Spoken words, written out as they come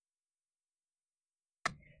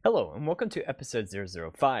Hello, and welcome to episode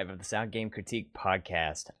 005 of the Sound Game Critique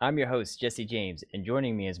Podcast. I'm your host, Jesse James, and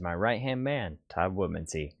joining me is my right-hand man, Todd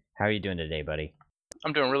Woodmansey. How are you doing today, buddy?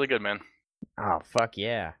 I'm doing really good, man. Oh, fuck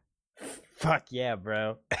yeah. Fuck yeah,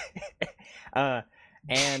 bro.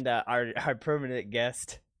 and our permanent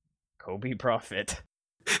guest, Kobe Prophet.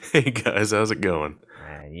 Hey guys, how's it going?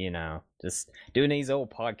 Just doing these old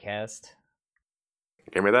podcasts.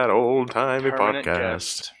 Give me that old-timey Permanent podcast.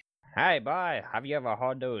 guest. Hey, boy, have you ever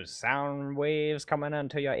heard those sound waves coming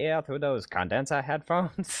into your ear through those condenser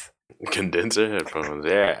headphones? Condenser headphones,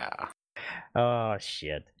 yeah. Oh,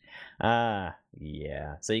 shit.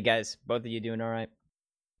 Yeah. So you guys, both of you doing all right?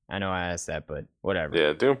 I know I asked that, but whatever.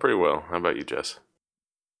 Yeah, doing pretty well. How about you, Jess?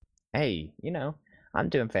 Hey, I'm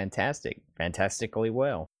doing fantastic. Fantastically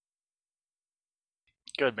well.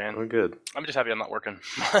 Good, man. Oh, good. I'm just happy I'm not working.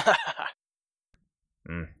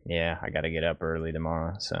 Yeah, I gotta get up early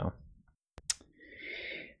tomorrow, so.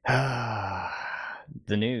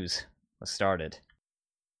 The news was started.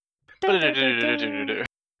 And look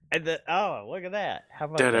at that. How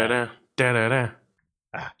about Da-da-da, da-da-da.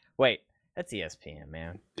 that? Wait, that's ESPN,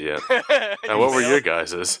 man. Yeah. Now, what were your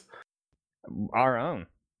guys's? Our own.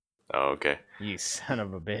 Oh, okay. You son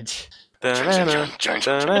of a bitch. Da-da-da,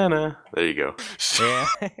 da-da-da. There you go.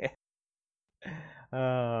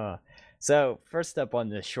 Yeah. So, first up on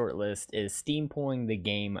the short list is Steam pulling the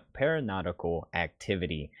game Paranautical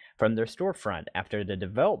Activity from their storefront after the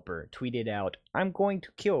developer tweeted out, "I'm going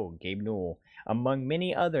to kill Gabe Newell," among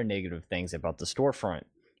many other negative things about the storefront.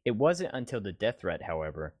 It wasn't until the death threat,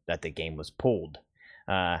 however, that the game was pulled.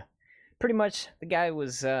 Pretty much, the guy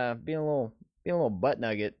was being a little butt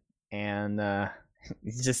nugget, and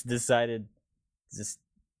he just decided to just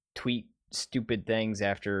tweet stupid things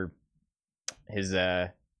after his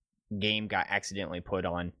game got accidentally put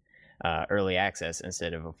on early access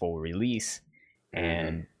instead of a full release.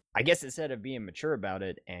 And I guess instead of being mature about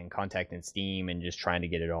it and contacting Steam and just trying to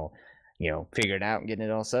get it all, figured out and getting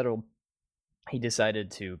it all settled, he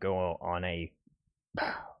decided to go on a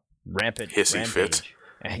rampant Hissy fit.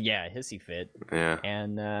 Yeah, hissy fit. Yeah.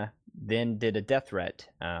 And then did a death threat.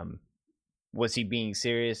 Was he being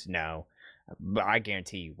serious? No. But I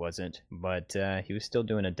guarantee he wasn't. But he was still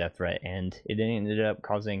doing a death threat, and it ended up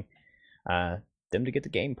causing them to get the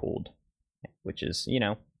game pulled, which is,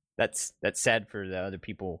 that's sad for the other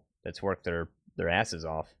people that's worked their asses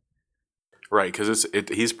off. Right, because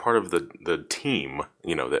he's part of the team,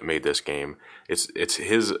 that made this game. It's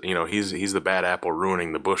his, he's the bad apple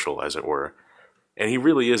ruining the bushel, as it were. And he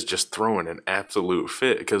really is just throwing an absolute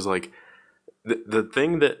fit, because, like, the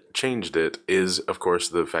thing that changed it is, of course,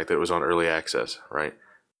 the fact that it was on early access, right?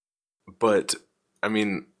 But, I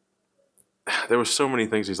mean, there were so many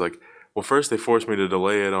things. He's like, well, first they forced me to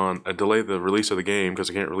delay the release of the game because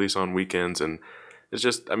I can't release on weekends, and it's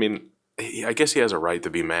just, I mean, I guess he has a right to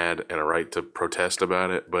be mad and a right to protest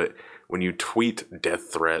about it, but when you tweet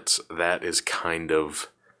death threats, that is kind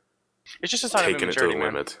of It's just a sign of taking it to the immaturity,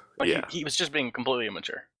 man. limit. Like, Yeah. he was just being completely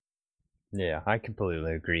immature. Yeah, I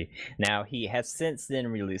completely agree. Now, he has since then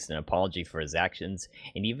released an apology for his actions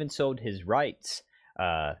and even sold his rights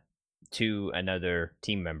to another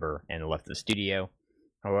team member and left the studio.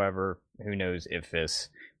 However, who knows if this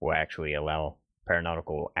will actually allow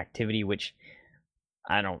Paranautical Activity, which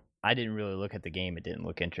I didn't really look at the game. It didn't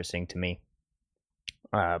look interesting to me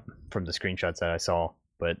from the screenshots that I saw.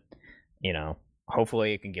 But,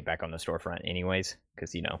 hopefully it can get back on the storefront anyways,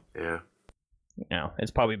 because, Yeah.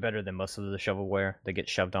 it's probably better than most of the shovelware that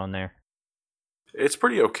gets shoved on there. It's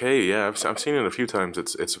pretty okay. Yeah, I've seen it a few times.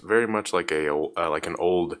 It's very much like an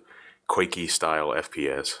old Quakey style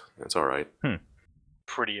FPS. It's all right.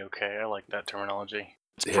 Pretty okay. I like that terminology.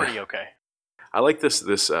 It's Yeah. pretty okay. I like this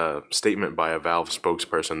statement by a Valve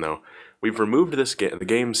spokesperson, though. We've removed the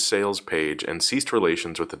game's sales page and ceased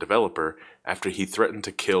relations with the developer after he threatened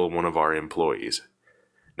to kill one of our employees.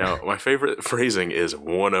 Now, my favorite phrasing is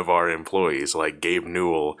one of our employees, like Gabe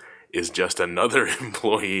Newell is just another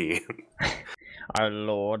employee. Our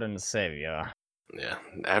Lord and Savior. Yeah,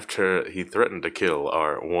 after he threatened to kill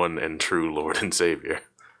our one and true Lord and Savior.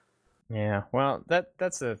 Yeah, well,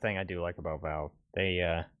 that's the thing I do like about Valve. They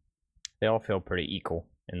all feel pretty equal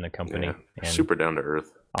in the company. Yeah, And, super down to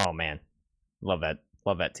earth. oh man, love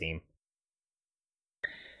that team.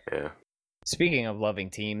 Yeah. Speaking of loving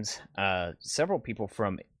teams, several people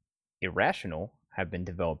from Irrational have been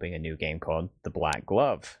developing a new game called The Black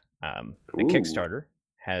Glove. The Ooh. Kickstarter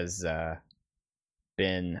has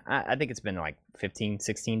been, I think it's been like 15,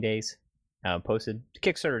 16 days posted.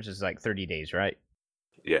 Kickstarter is just like 30 days, right?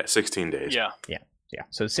 Yeah, 16 days. Yeah. Yeah,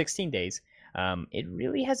 so 16 days. It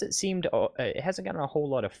really hasn't seemed, it hasn't gotten a whole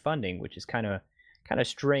lot of funding, which is kind of kind of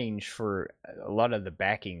strange for a lot of the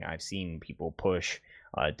backing I've seen people push.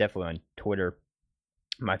 Definitely on Twitter,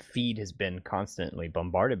 my feed has been constantly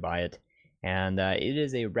bombarded by it, and it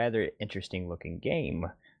is a rather interesting looking game.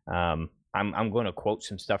 I'm going to quote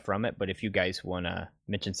some stuff from it, but if you guys want to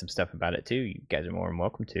mention some stuff about it too, you guys are more than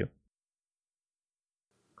welcome to.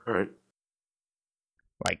 All right.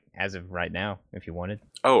 Like as of right now, if you wanted.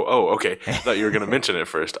 Oh, okay. I thought you were going to mention it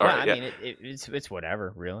first. All right. I mean, it's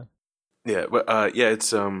whatever, really. Yeah, but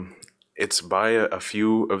it's by a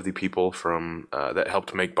few of the people from that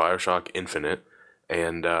helped make BioShock Infinite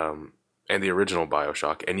and the original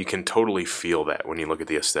BioShock, and you can totally feel that when you look at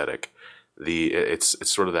the aesthetic. It's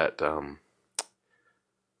sort of that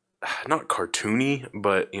not cartoony,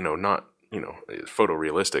 but not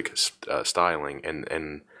photorealistic styling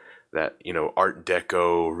and that Art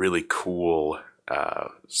Deco, really cool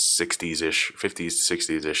 60s-ish, 50s,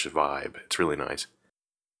 60s-ish vibe. It's really nice.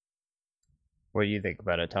 What do you think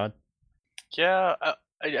about it, Todd? Yeah, I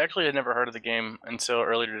actually had never heard of the game until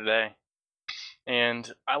earlier today, and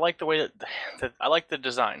I like the way that I like the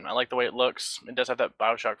design. I like the way it looks. It does have that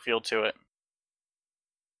BioShock feel to it.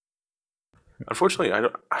 Unfortunately, I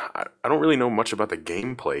don't really know much about the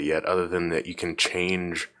gameplay yet, other than that you can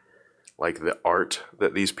change like the art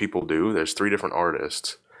that these people do. There's 3 different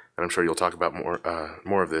artists, and I'm sure you'll talk about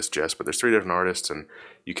more of this, Jess. But there's 3 different artists, and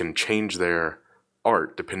you can change their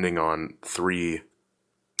art depending on 3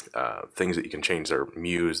 things that you can change: their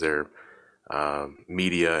muse, their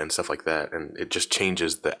media, and stuff like that, and it just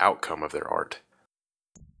changes the outcome of their art.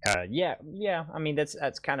 Yeah. I mean,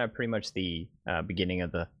 that's kind of pretty much the beginning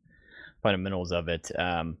of the fundamentals of it.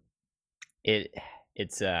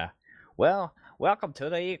 It's welcome to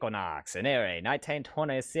the Equinox, an era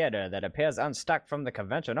 1920s theater that appears unstuck from the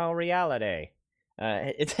conventional reality.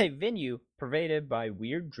 It's a venue pervaded by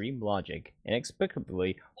weird dream logic,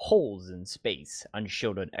 inexplicably holes in space,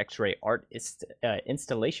 unshielded X-ray art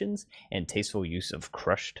installations, and tasteful use of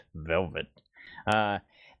crushed velvet. The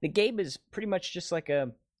game is pretty much just like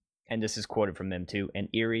and this is quoted from them too, an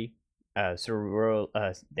eerie,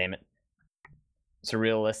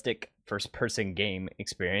 surrealistic first-person game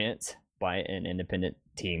experience by an independent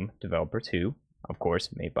team developers who, of course,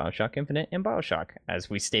 made BioShock Infinite and BioShock, as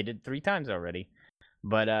we stated 3 times already.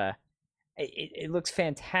 But it looks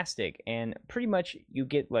fantastic, and pretty much you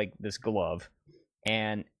get like this glove,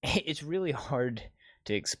 and it's really hard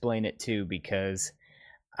to explain it too, because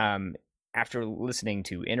after listening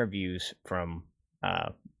to interviews from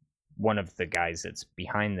one of the guys that's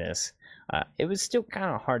behind this, it was still kind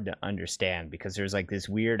of hard to understand, because there's like this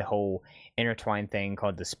weird whole intertwined thing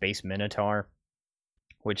called the Space Minotaur,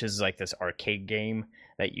 which is like this arcade game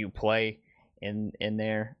that you play in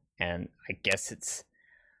there, and I guess it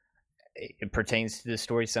pertains to the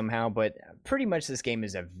story somehow, but pretty much this game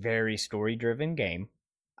is a very story-driven game,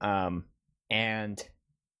 and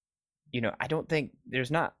I don't think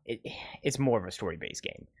it's more of a story-based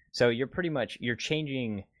game. So you're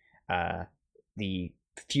changing the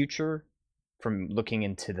future from looking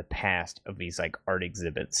into the past of these like art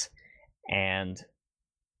exhibits, and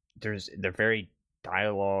they're very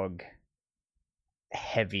dialogue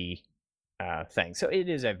heavy thing. So it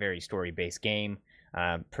is a very story-based game,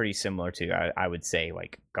 pretty similar to I would say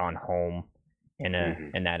like Gone Home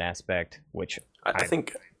in that aspect, which I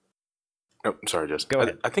think. Oh, sorry, Jess. Go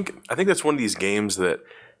ahead. I think that's one of these games that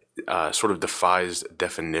sort of defies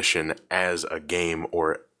definition as a game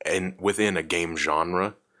or within a game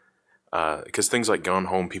genre. Because things like Gone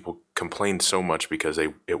Home, people complained so much because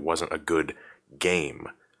it wasn't a good game.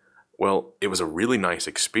 Well, it was a really nice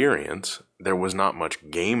experience. There was not much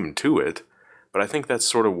game to it, but I think that's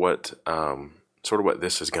sort of what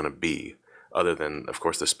this is going to be. Other than, of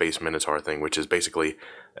course, the Space Minotaur thing, which is basically,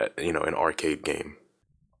 an arcade game.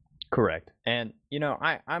 Correct. And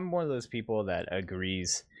I'm one of those people that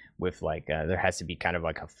agrees with like there has to be kind of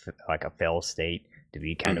like a fail state to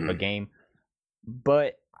be kind of a game,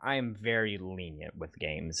 but I'm very lenient with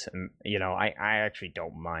games. I actually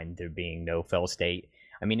don't mind there being no fail state.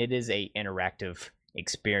 I mean, it is a interactive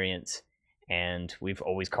experience, and we've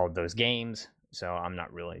always called those games, so I'm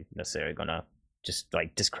not really necessarily gonna just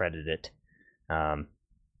like discredit it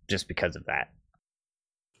just because of that.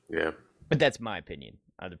 Yeah. But that's my opinion.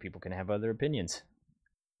 Other people can have other opinions.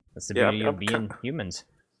 That's the beauty of being humans.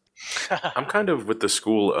 I'm kind of with the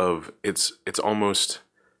school of it's almost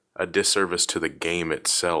a disservice to the game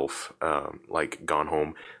itself, like Gone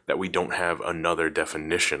Home, that we don't have another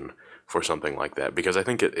definition for something like that, because I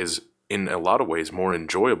think it is in a lot of ways more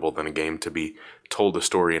enjoyable than a game to be told a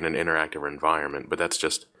story in an interactive environment. But that's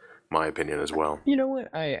just my opinion as well. You know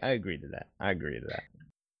what? I agree to that.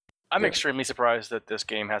 I'm Yeah. extremely surprised that this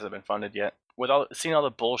game hasn't been funded yet. With seeing all the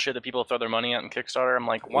bullshit that people throw their money at in Kickstarter, I'm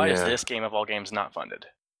like, why is Yeah. this game of all games not funded?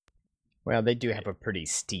 Well, they do have a pretty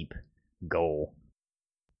steep goal,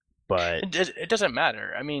 but It doesn't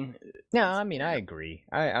matter. I mean, no, I mean I agree.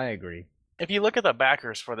 I agree. if you look at the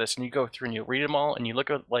backers for this and you go through and you read them all and you look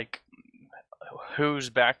at like who's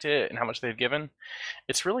backed it and how much they've given,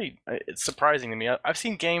 it's surprising to me. I've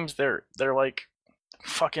seen games they're like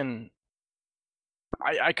fucking.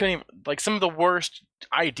 I couldn't even, like, some of the worst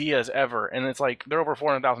ideas ever, and it's like they're over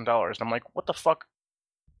 $400,000, and I'm like, what the fuck?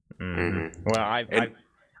 Mm-hmm.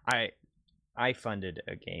 Well, I funded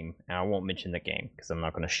a game, and I won't mention the game because I'm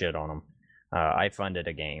not going to shit on them. I funded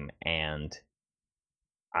a game, and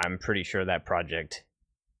I'm pretty sure that project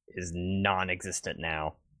is non-existent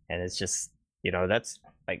now, and it's just, that's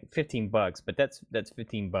like $15, but that's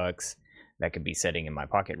 $15 that could be sitting in my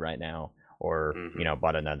pocket right now, or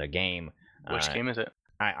bought another game. Which game is it?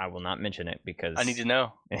 I will not mention it because I need to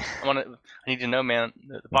know. I need to know, man.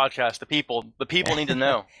 The podcast, the people need to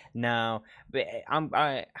know. No, but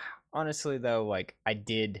I honestly though, like, I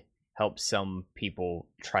did help some people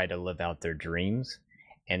try to live out their dreams,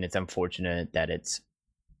 and it's unfortunate that it's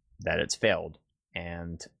failed.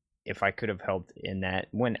 And if I could have helped in that,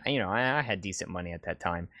 when I had decent money at that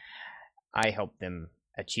time, I helped them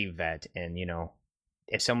achieve that. And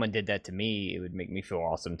if someone did that to me, it would make me feel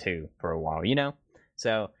awesome too for a while,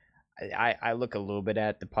 So I look a little bit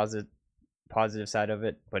at the positive side of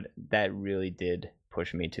it, but that really did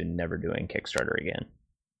push me to never doing Kickstarter again.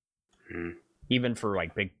 Even for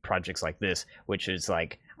like big projects like this, which is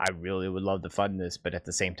like, I really would love to fund this, but at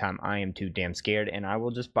the same time, I am too damn scared, and I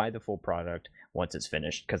will just buy the full product once it's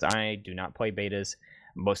finished, because I do not play betas.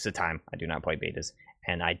 Most of the time, I do not play betas,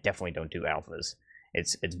 and I definitely don't do alphas.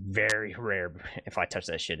 It's very rare if I touch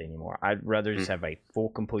that shit anymore. I'd rather just have a full,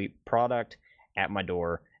 complete product at my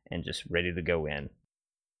door and just ready to go in.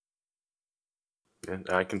 Yeah,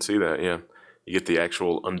 I can see that, yeah. You get the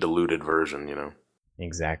actual undiluted version,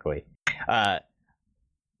 Exactly.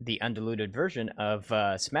 The undiluted version of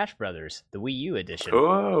Smash Brothers, the Wii U edition.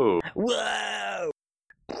 Oh! Whoa!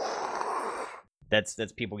 That's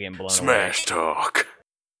people getting blown Smash talk!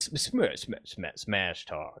 Smash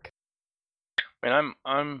talk. Man,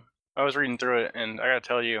 I was reading through it, and I gotta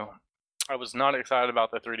tell you, I was not excited about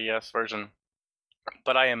the 3DS version,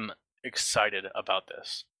 but I am excited about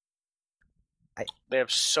this. They have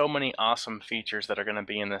so many awesome features that are going to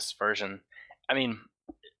be in this version. I mean,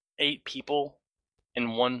 8 people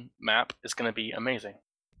in one map is going to be amazing.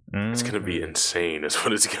 It's going to be insane, is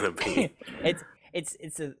what it's going to be.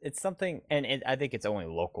 It's something, and I think it's only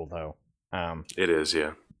local though. It is,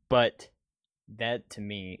 yeah. But that to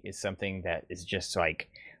me is something that is just like,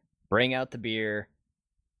 bring out the beer,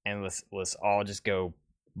 and let's all just go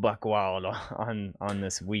buck wild on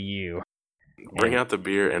this Wii U. Bring out the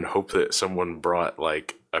beer and hope that someone brought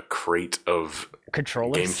like a crate of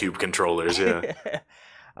controllers, GameCube controllers. Yeah.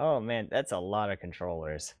 Oh man, that's a lot of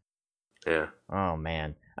controllers. Yeah. Oh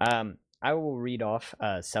man. I will read off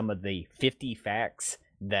some of the 50 facts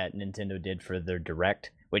that Nintendo did for their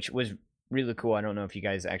Direct, which was really cool. I don't know if you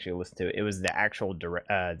guys actually listened to it. It was the actual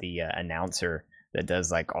announcer that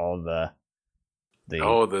does like all the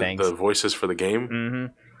things. The voices for the game. Mm-hmm.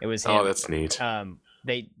 It was him. Oh, that's neat.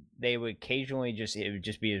 They would occasionally it would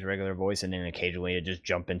just be his regular voice, and then occasionally it'd just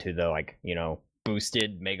jump into the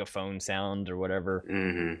boosted megaphone sound or whatever.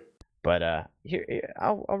 Mm-hmm. But here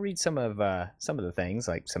I'll read some of the things,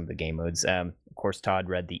 like some of the game modes. Of course, Todd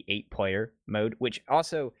read the 8-player mode, which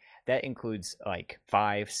also that includes like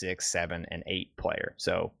 5, 6, 7, and 8-player.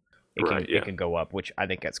 So it can go up, which I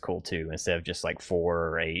think that's cool too, instead of just like 4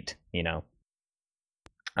 or 8.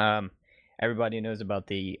 Everybody knows about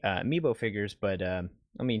the amiibo figures, but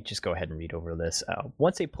let me just go ahead and read over this.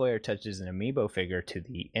 Once a player touches an amiibo figure to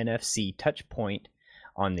the NFC touch point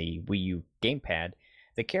on the Wii U gamepad,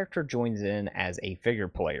 the character joins in as a figure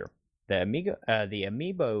player. The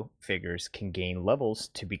amiibo figures can gain levels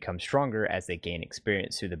to become stronger as they gain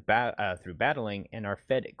experience through battling and are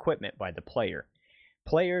fed equipment by the player.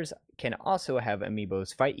 Players can also have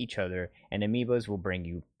amiibos fight each other, and amiibos will bring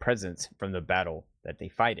you presents from the battle that they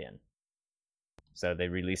fight in. So they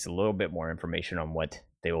released a little bit more information on what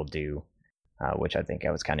they will do, which I think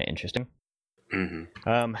was kind of interesting.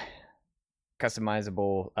 Mm-hmm.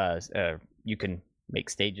 Customizable. You can make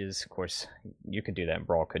stages. Of course, you could do that in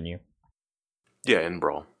Brawl, couldn't you? Yeah, in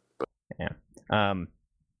Brawl. But... Yeah.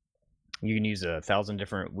 You can use 1,000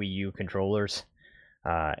 different Wii U controllers.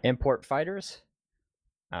 Import fighters.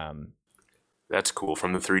 That's cool.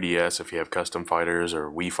 From the 3DS, if you have custom fighters or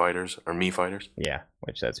Wii fighters or Mii fighters. Yeah,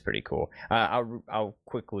 which that's pretty cool. I'll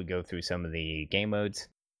quickly go through some of the game modes.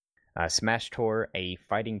 Smash Tour, a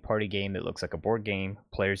fighting party game that looks like a board game.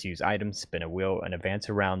 Players use items, spin a wheel, and advance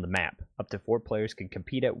around the map. Up to 4 players can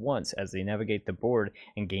compete at once as they navigate the board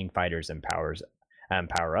and gain fighters and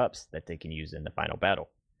power-ups that they can use in the final battle.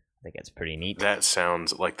 I think that's pretty neat. That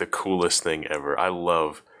sounds like the coolest thing ever. I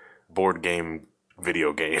love board game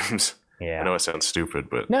video games. Yeah. I know it sounds stupid,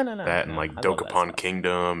 but No. that and like Dokapon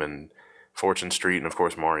Kingdom and Fortune Street and of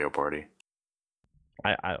course Mario Party.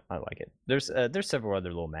 I like it. There's several other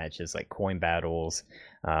little matches like coin battles,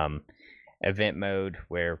 event mode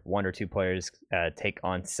where 1 or 2 players take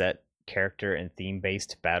on set character and theme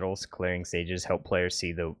based battles. Clearing stages help players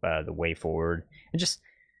see the way forward. And just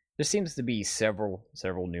there seems to be several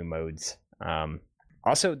new modes.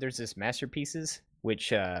 Also, there's this masterpieces,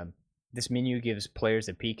 which this menu gives players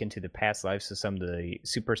a peek into the past lives of some of the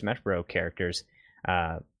Super Smash Bros. Characters.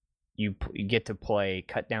 You get to play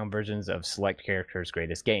cut down versions of select characters'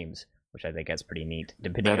 greatest games, which I think that's pretty neat.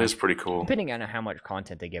 That is pretty cool. Depending on how much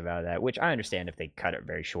content they give out of that, which I understand if they cut it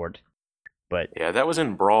very short. But yeah, that was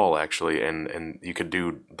in Brawl actually, and you could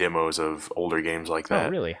do demos of older games like that. Oh,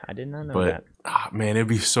 really? I did not know that. Man, it'd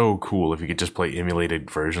be so cool if you could just play emulated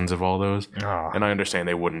versions of all those. Oh, And I understand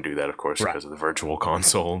they wouldn't do that, of course, Right. because of the virtual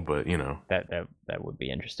console, but you know. that would be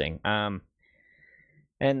interesting.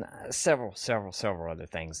 And several other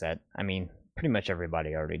things that, I mean, pretty much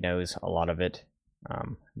everybody already knows a lot of it.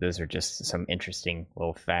 Those are just some interesting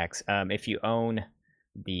little facts. If you own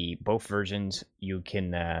both versions, you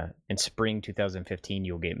can in spring 2015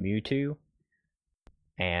 you'll get Mewtwo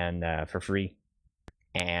and for free,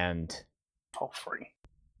 and All free.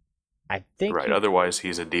 I think Right, otherwise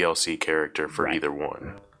he's a DLC character for Right. either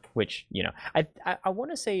one. which I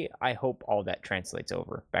want to say I hope all that translates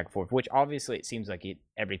over back and forth, which obviously it seems like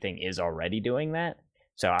everything is already doing that,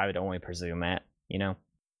 so I would only presume that,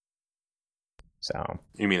 so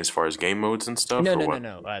You mean as far as game modes and stuff? no, or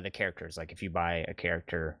no, what? the characters, like if you buy a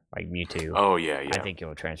character like Mewtwo, Oh, yeah. I think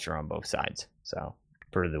it'll transfer on both sides, so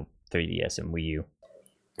for the 3DS and Wii U.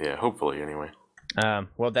 Yeah, hopefully, anyway.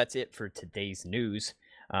 Well, that's it for today's news.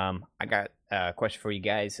 I got a question for you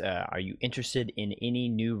guys. Are you interested in any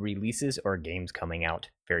new releases or games coming out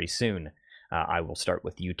very soon? I will start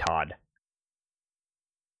with you, Todd.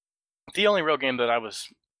 The only real game that I was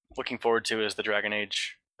looking forward to is the Dragon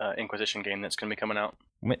Age Inquisition game that's going to be coming out.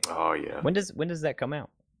 Oh, yeah. When does that come out?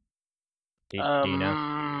 Do you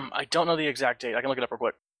know? I don't know the exact date. I can look it up real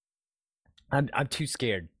quick. I'm too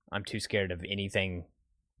scared. I'm too scared of anything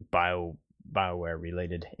BioWare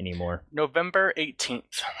related anymore. November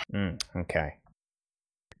 18th. Okay.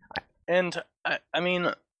 And I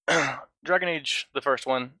mean, Dragon Age, the first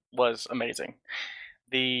one, was amazing.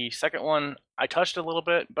 The second one, I touched a little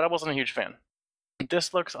bit, but I wasn't a huge fan.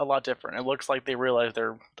 This looks a lot different. It looks like they realized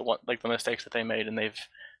the mistakes that they made and they've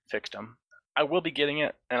fixed them. I will be getting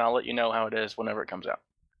it, and I'll let you know how it is whenever it comes out.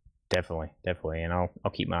 Definitely, and I'll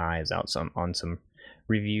keep my eyes out on some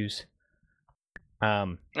reviews. I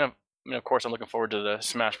mean, of course, I'm looking forward to the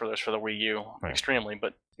Smash Brothers for the Wii U Right. extremely,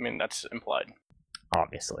 but I mean that's implied.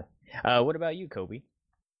 Obviously. What about you, Kobe?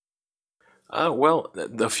 Well,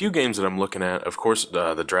 the few games that I'm looking at, of course,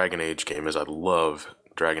 the Dragon Age game is I love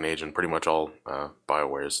Dragon Age and pretty much all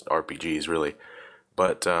BioWare's RPGs, really.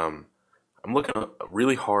 But I'm looking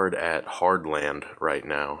really hard at Hardland right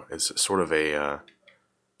now. It's sort of a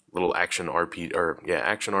little action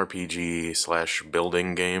RPG slash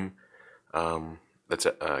building game that's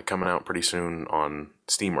coming out pretty soon on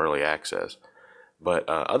Steam Early Access. But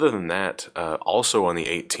other than that, also on the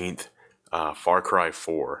 18th, Far Cry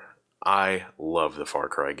 4. I love the Far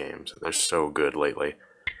Cry games. They're so good lately.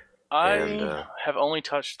 I have only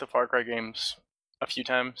touched the Far Cry games a few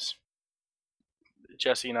times.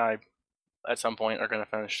 Jesse and I, at some point, are going to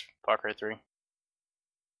finish Far Cry 3.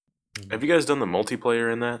 Have you guys done the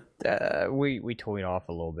multiplayer in that? We toyed off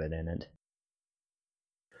a little bit in it.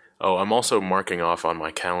 Oh, I'm also marking off on my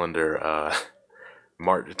calendar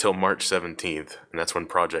till March 17th, and that's when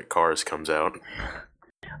Project Cars comes out.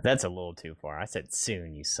 That's a little too far. I said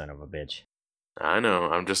soon, you son of a bitch. I know.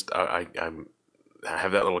 I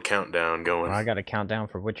have that little countdown going. Well, I got a countdown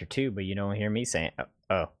for Witcher 2, but you don't hear me saying,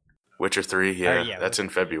 oh. Witcher 3, yeah, yeah, that's in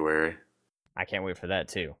February. I can't wait for that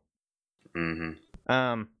too.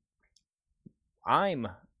 Mm-hmm. I'm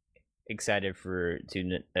excited for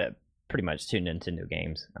pretty much 2 Nintendo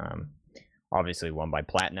games. Obviously one by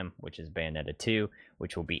Platinum, which is Bayonetta 2,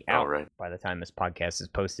 which will be out by the time this podcast is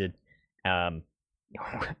posted.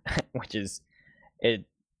 Which is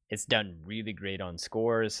it's done really great on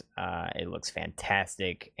scores. It looks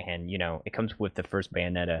fantastic, and it comes with the first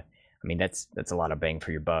Bayonetta. I mean, that's a lot of bang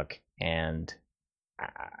for your buck, and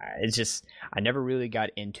it's just I never really got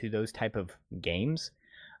into those type of games.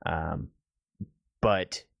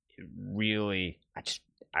 But really,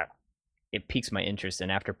 it piques my interest,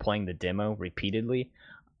 and after playing the demo repeatedly,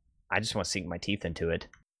 I just want to sink my teeth into it.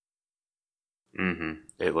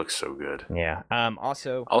 It looks so good. Yeah.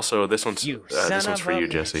 Also, this one's for you,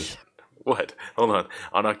 Jesse. What? Hold on.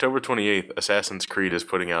 On October 28th, Assassin's Creed is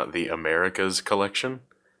putting out the Americas collection,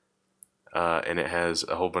 and it has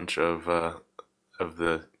a whole bunch of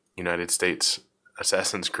the United States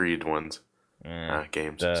Assassin's Creed ones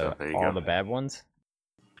games. So there you go. All the bad ones.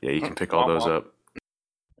 Yeah, you can pick all those up.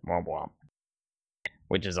 Womp womp.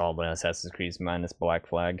 Which is all the Assassin's Creed minus Black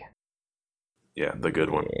Flag. Yeah, the good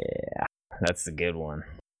one. Yeah, that's the good one.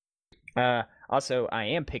 Also, I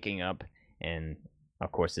am picking up, and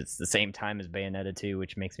of course it's the same time as Bayonetta 2,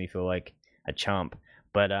 which makes me feel like a chump.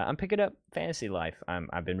 But I'm picking up Fantasy Life.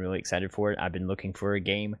 I've been really excited for it. I've been looking for a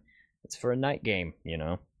game. It's for a night game, you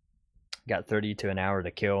know. Got 30 to an hour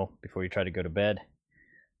to kill before you try to go to bed.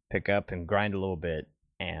 Pick up and grind a little bit,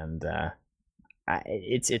 and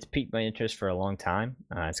it's piqued my interest for a long time.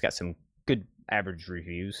 It's got some good average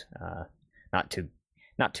reviews, not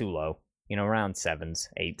too low, you know, around 7s,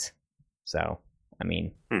 8s. So I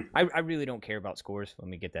mean, I really don't care about scores. Let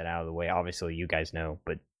me get that out of the way. Obviously, you guys know,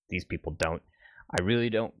 but these people don't. I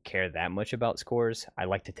really don't care that much about scores. I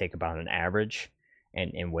like to take about an average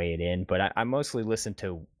and weigh it in, but I mostly listen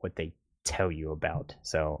to what they tell you about.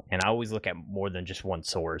 So, and I always look at more than just one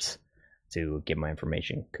source to get my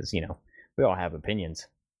information, because, you know, we all have opinions.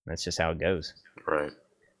 That's just how it goes. Right.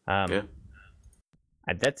 Yeah.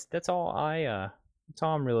 That's all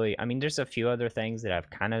I'm really. I mean, there's a few other things that I've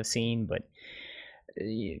kind of seen, but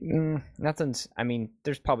nothing's. I mean,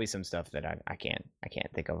 there's probably some stuff that I can't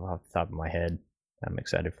think of off the top of my head. I'm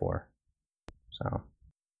excited for. So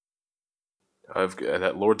I've got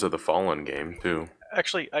that Lords of the Fallen game too.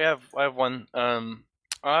 Actually, I have one.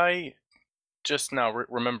 I just now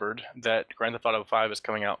remembered that Grand Theft Auto 5 is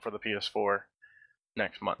coming out for the PS4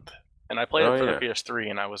 next month, and I played it for the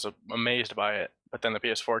PS3, and I was amazed by it. But then the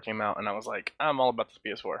PS4 came out, and I was like, I'm all about this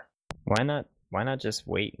PS4. Why not just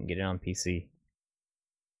wait and get it on PC?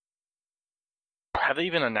 Have they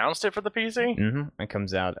even announced it for the PC? Mm-hmm. It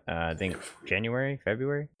comes out, I think, January,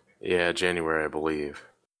 February? Yeah, January, I believe.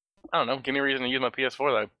 I don't know. Give me a reason to use my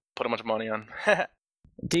PS4 that I put a bunch of money on.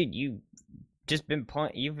 Dude, you've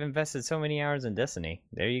invested so many hours in Destiny.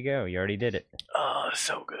 There you go. You already did it. Oh,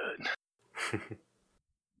 so good.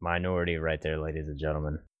 Minority right there, ladies and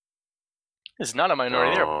gentlemen. It's not a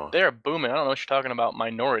minority. They're booming. I don't know what you're talking about,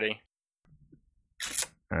 minority.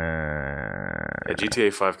 Yeah,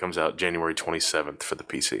 GTA 5 comes out January 27th for the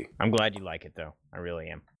PC. I'm glad you like it, though. I really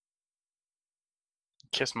am.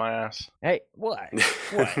 Kiss my ass. Hey, what?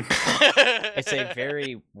 It's a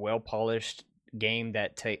very well-polished game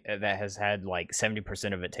that has had like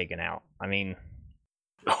 70% of it taken out. I mean...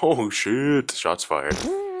 Oh, shit. Shots fired.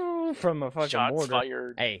 From a fucking Shots mortar.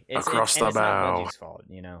 Fired. Hey, it's the bow. It's not Bungie's fault,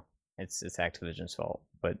 you know? It's Activision's fault,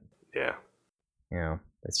 but... Yeah. You know,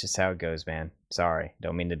 that's just how it goes, man. Sorry.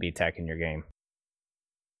 Don't mean to be attacking your game.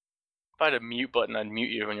 If I had a mute button, I'd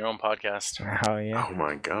mute you on your own podcast. Oh, yeah? Oh,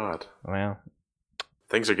 my God. Well...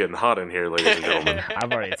 Things are getting hot in here, ladies and gentlemen.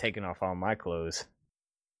 I've already taken off all my clothes.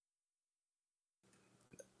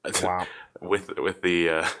 Wow. With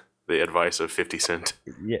the advice of 50 Cent.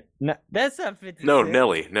 Yeah, no, that's not 50 No, Cent.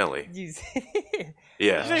 Nelly.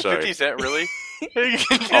 Yeah, sorry. 50 Cent, really?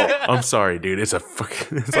 Oh, I'm sorry, dude. It's like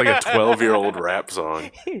a 12-year-old rap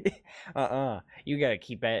song. You gotta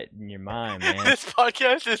keep that in your mind, man. This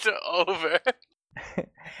podcast is over.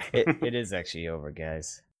 It is actually over,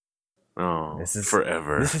 guys. Oh, this is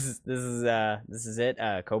forever. This is it.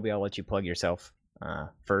 Kobe, I'll let you plug yourself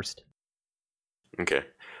first. Okay.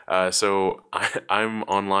 So I'm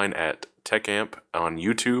online at TechAmp on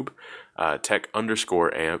YouTube,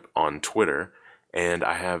 Tech_Amp on Twitter, and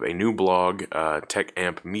I have a new blog,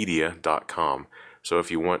 TechAmpMedia.com. So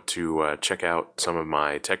if you want to check out some of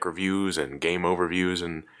my tech reviews and game overviews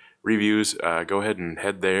and reviews, go ahead and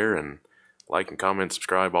head there and like and comment,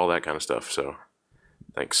 subscribe, all that kind of stuff. So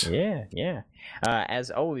thanks. Yeah.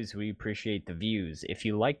 As always, we appreciate the views. If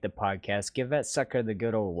you like the podcast, give that sucker the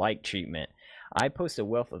good old like treatment. I post a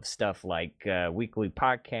wealth of stuff like weekly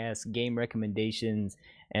podcasts, game recommendations,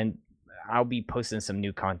 and I'll be posting some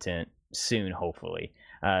new content soon, hopefully.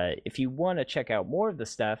 If you want to check out more of the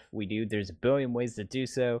stuff we do, there's a billion ways to do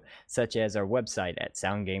so, such as our website at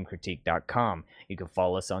soundgamecritique.com. You can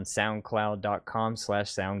follow us on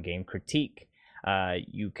soundcloud.com/soundgamecritique.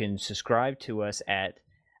 You can subscribe to us at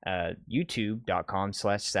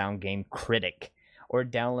youtube.com/soundgamecritic, or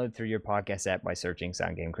download through your podcast app by searching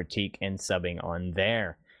Sound Game Critique and subbing on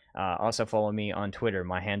there. Also follow me on Twitter.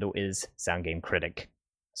 My handle is Sound Game Critic.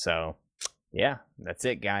 So, yeah, that's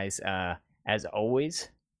it, guys. As always,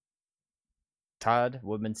 Todd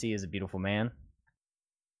Woodmansee is a beautiful man.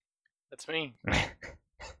 That's me.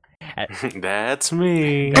 That's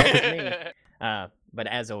me. That's me. But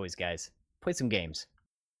as always, guys, play some games.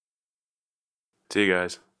 See you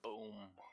guys.